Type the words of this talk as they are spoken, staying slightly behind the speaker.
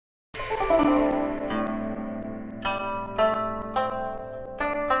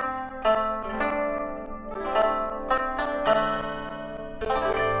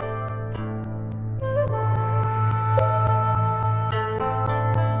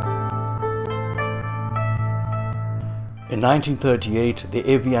In 1938, the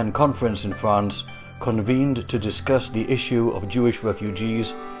Evian Conference in France convened to discuss the issue of Jewish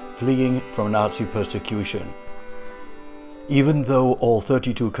refugees fleeing from Nazi persecution. Even though all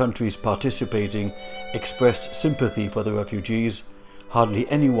 32 countries participating expressed sympathy for the refugees, hardly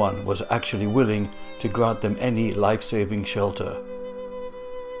anyone was actually willing to grant them any life-saving shelter.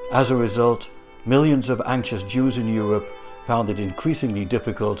 As a result, millions of anxious Jews in Europe found it increasingly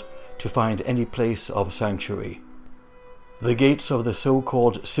difficult to find any place of sanctuary. The gates of the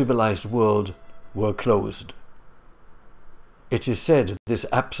so-called civilized world were closed. It is said this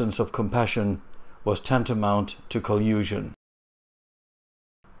absence of compassion was tantamount to collusion.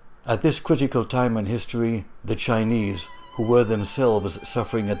 At this critical time in history, the Chinese, who were themselves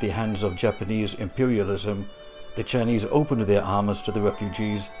suffering at the hands of Japanese imperialism, the Chinese opened their arms to the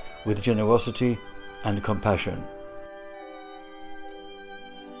refugees with generosity and compassion.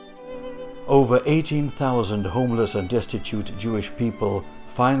 Over 18,000 homeless and destitute Jewish people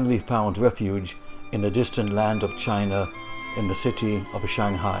finally found refuge in the distant land of China in the city of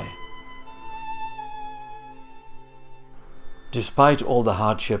Shanghai. Despite all the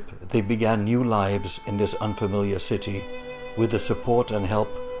hardship, they began new lives in this unfamiliar city with the support and help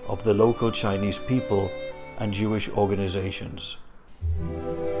of the local Chinese people and Jewish organizations.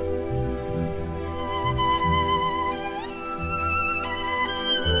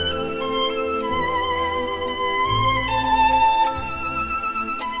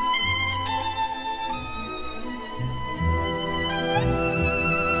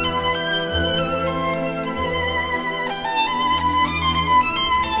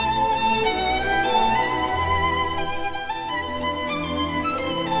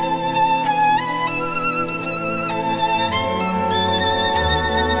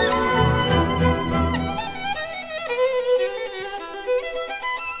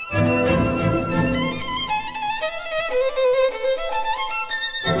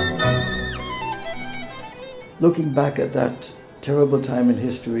 Looking back at that terrible time in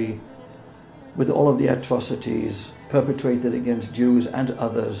history, with all of the atrocities perpetrated against Jews and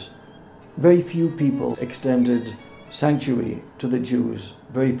others, very few people extended sanctuary to the Jews,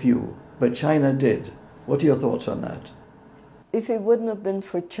 very few, but China did. What are your thoughts on that? If it wouldn't have been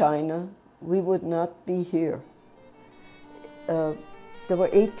for China, we would not be here. There were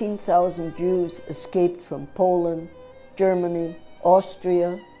 18,000 Jews escaped from Poland, Germany,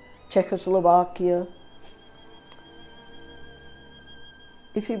 Austria, Czechoslovakia.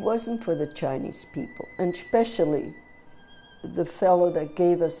 If it wasn't for the Chinese people, and especially the fellow that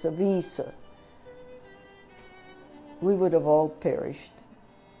gave us a visa, we would have all perished,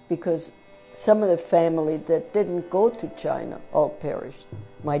 because some of the family that didn't go to China all perished.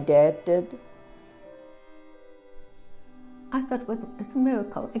 My dad did. I thought it's a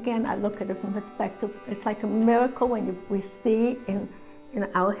miracle. Again, I look at it from perspective. It's like a miracle when we see in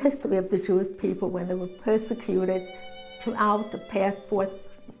our history of the Jewish people when they were persecuted throughout the past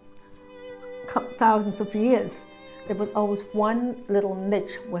thousands of years. There was always one little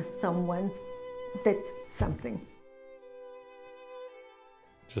niche where someone did something.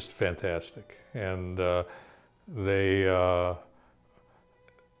 Just fantastic. And they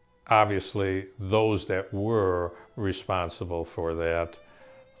obviously, those that were responsible for that,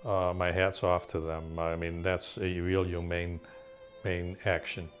 my hat's off to them. I mean, that's a real humane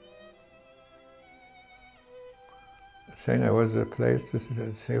action. Shanghai was a place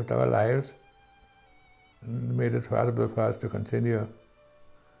that saved our lives and made it possible for us to continue.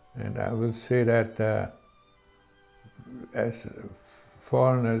 And I will say that as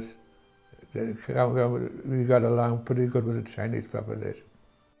foreigners, we got along pretty good with the Chinese population.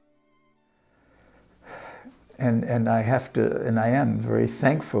 And I am very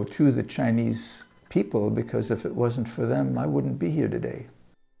thankful to the Chinese people, because if it wasn't for them, I wouldn't be here today.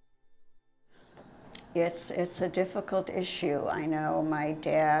 It's a difficult issue. I know my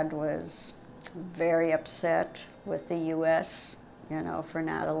dad was very upset with the U.S., for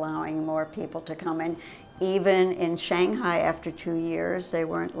not allowing more people to come in. Even in Shanghai, after 2 years, they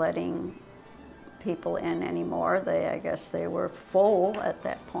weren't letting people in anymore. I guess they were full at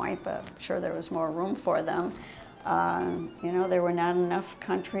that point, but I'm sure there was more room for them. There were not enough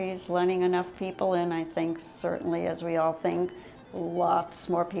countries letting enough people in. I think certainly, as we all think, lots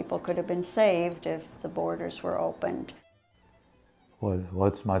more people could have been saved if the borders were opened.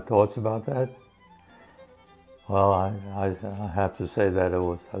 What's my thoughts about that? Well, I have to say that I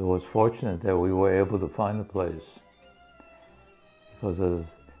was fortunate that we were able to find a place. Because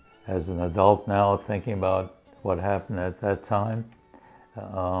as an adult now, thinking about what happened at that time,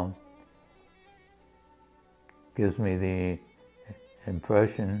 gives me the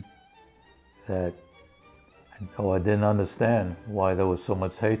impression that I didn't understand why there was so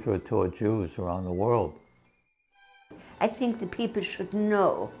much hatred toward Jews around the world. I think the people should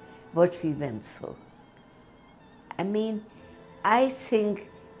know what we went through. I mean, I think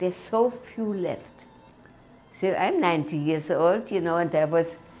there's so few left. So I'm 90 years old, you know, and I was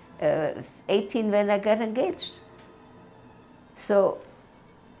 18 when I got engaged. So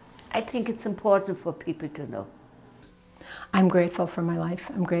I think it's important for people to know. I'm grateful for my life.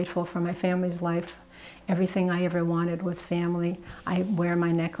 I'm grateful for my family's life. Everything I ever wanted was family. I wear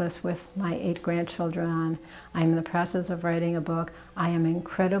my necklace with my 8 grandchildren on. I'm in the process of writing a book. I am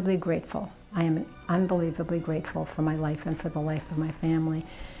incredibly grateful. I am unbelievably grateful for my life and for the life of my family.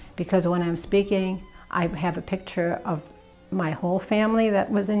 Because when I'm speaking, I have a picture of my whole family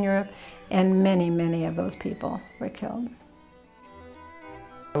that was in Europe, and many, many of those people were killed.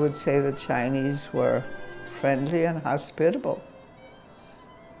 I would say the Chinese were friendly and hospitable.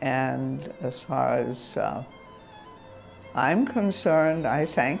 And as far as I'm concerned, I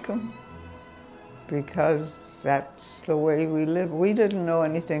thank them, because that's the way we live. We didn't know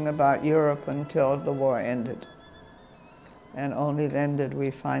anything about Europe until the war ended. And only then did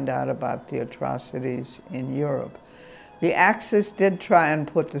we find out about the atrocities in Europe. The Axis did try and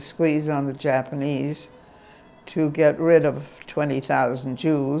put the squeeze on the Japanese to get rid of 20,000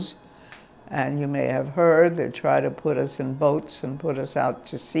 Jews. And you may have heard they tried to put us in boats and put us out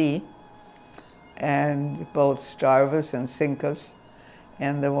to sea, and both starve us and sink us.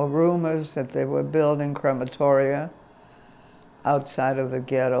 And there were rumors that they were building crematoria outside of the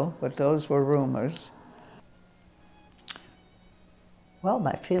ghetto, but those were rumors. Well,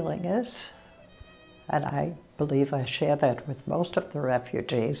 my feeling is, and I believe I share that with most of the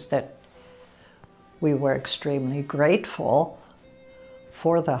refugees, that we were extremely grateful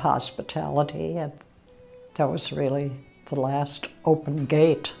for the hospitality, and that was really the last open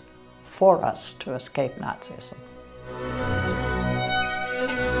gate for us to escape Nazism.